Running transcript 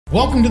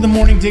Welcome to the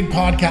Morning Dig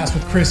podcast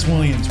with Chris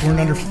Williams, where in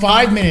under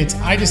 5 minutes,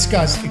 I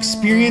discuss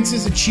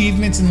experiences,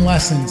 achievements, and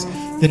lessons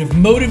that have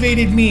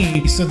motivated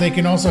me so they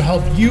can also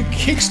help you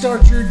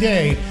kickstart your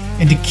day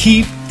and to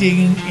keep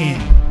digging in.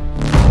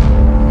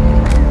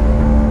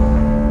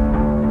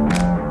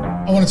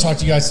 I want to talk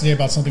to you guys today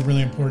about something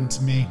really important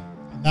to me,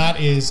 and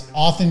that is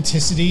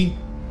authenticity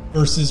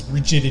versus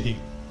rigidity.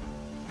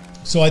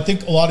 So I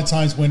think a lot of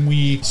times when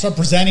we start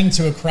presenting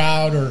to a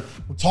crowd, or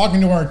we're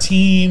talking to our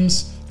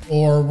teams,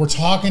 or we're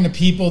talking to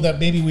people that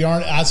maybe we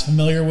aren't as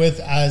familiar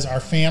with as our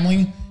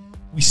family,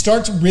 we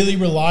start to really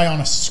rely on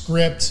a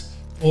script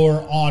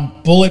or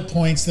on bullet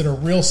points that are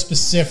real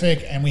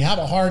specific, and we have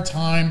a hard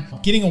time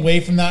getting away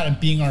from that and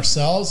being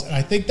ourselves. And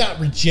I think that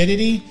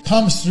rigidity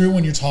comes through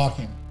when you're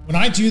talking. When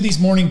I do these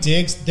morning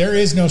digs, there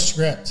is no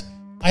script.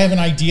 I have an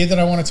idea that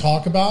I want to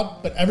talk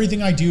about, but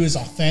everything I do is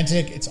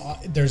authentic.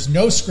 There's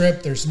no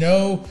script, there's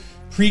no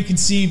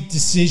preconceived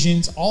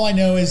decisions. All I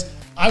know is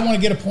I want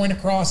to get a point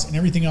across, and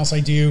everything else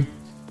I do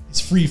is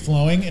free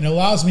flowing, and it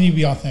allows me to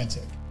be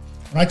authentic.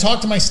 When I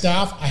talk to my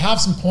staff, I have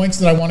some points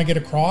that I want to get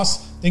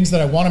across, things that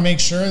I want to make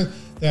sure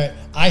that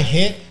I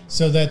hit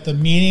so that the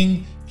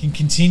meeting can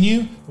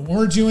continue. But when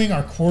we're doing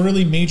our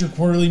major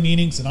quarterly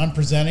meetings and I'm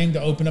presenting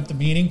to open up the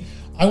meeting,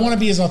 I want to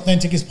be as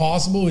authentic as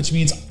possible, which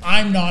means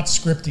I'm not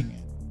scripting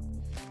it.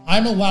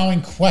 I'm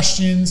allowing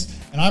questions,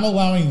 and I'm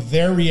allowing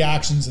their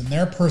reactions and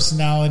their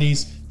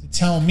personalities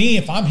tell me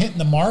if I'm hitting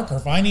the mark or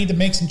if I need to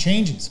make some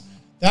changes.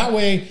 That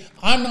way,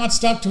 I'm not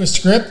stuck to a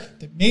script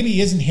that maybe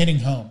isn't hitting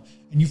home.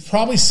 And you've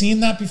probably seen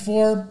that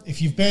before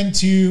if you've been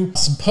to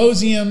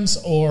symposiums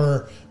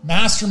or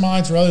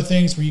masterminds or other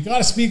things where you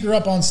got a speaker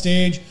up on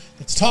stage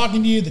that's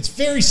talking to you, that's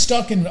very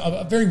stuck in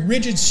a very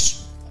rigid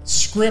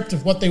script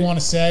of what they want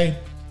to say,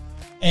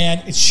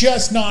 and it's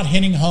just not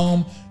hitting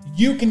home.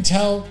 You can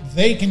tell,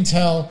 they can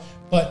tell,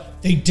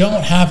 but they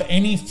don't have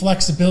any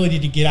flexibility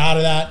to get out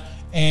of that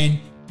and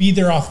be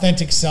their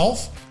authentic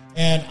self.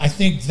 And I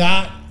think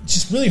that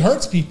just really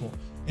hurts people,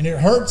 and it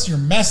hurts your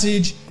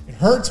message. It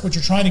hurts what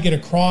you're trying to get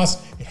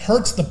across. It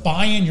hurts the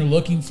buy-in you're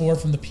looking for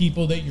from the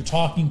people that you're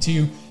talking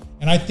to.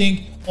 And I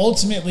think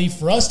ultimately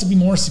for us to be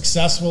more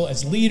successful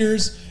as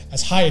leaders,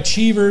 as high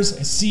achievers,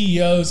 as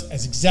CEOs,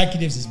 as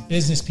executives, as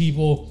business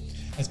people,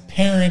 as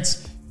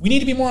parents, we need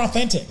to be more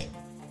authentic.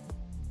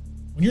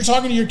 When you're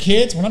talking to your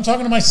kids, when I'm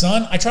talking to my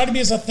son, I try to be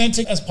as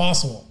authentic as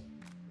possible.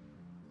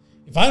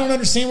 If I don't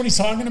understand what he's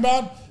talking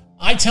about,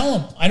 I tell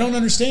him, I don't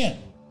understand.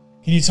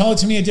 Can you tell it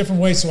to me a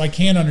different way so I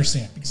can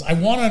understand? Because I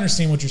want to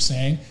understand what you're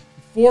saying.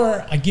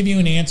 Before I give you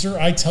an answer,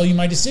 I tell you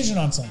my decision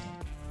on something.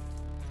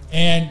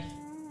 And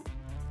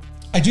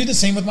I do the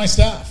same with my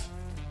staff.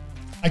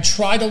 I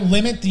try to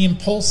limit the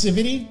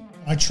impulsivity.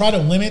 I try to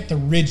limit the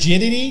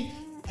rigidity.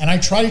 And I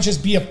try to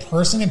just be a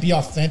person and be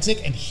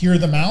authentic and hear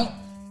them out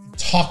and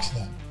talk to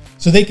them,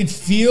 so they can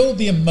feel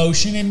the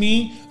emotion in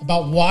me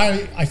about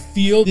why I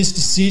feel this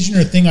decision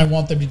or thing I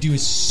want them to do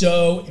is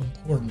so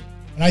important.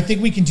 And I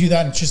think we can do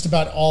that in just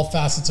about all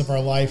facets of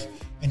our life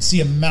and see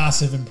a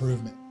massive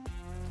improvement.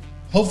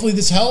 Hopefully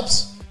this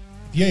helps.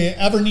 If you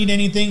ever need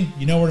anything,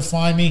 you know where to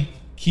find me.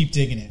 Keep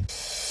digging in.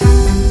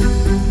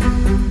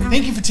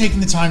 Thank you for taking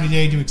the time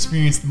today to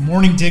experience the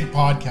Morning Dig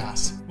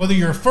podcast. Whether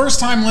you're a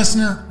first-time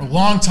listener or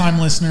long-time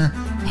listener,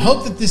 I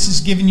hope that this has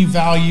given you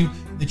value,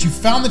 that you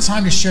found the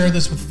time to share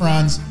this with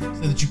friends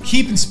so that you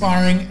keep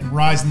inspiring and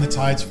rising the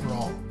tides for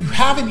all. If you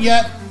haven't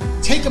yet,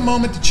 take a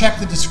moment to check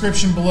the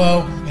description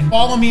below and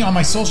follow me on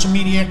my social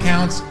media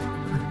accounts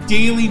for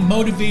daily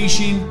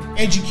motivation,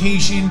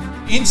 education,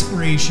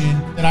 inspiration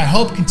that I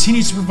hope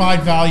continues to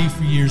provide value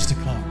for years to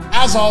come.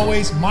 As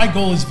always, my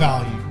goal is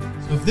value.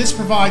 So if this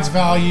provides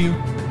value,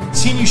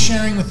 continue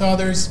sharing with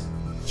others,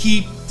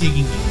 keep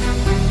digging in.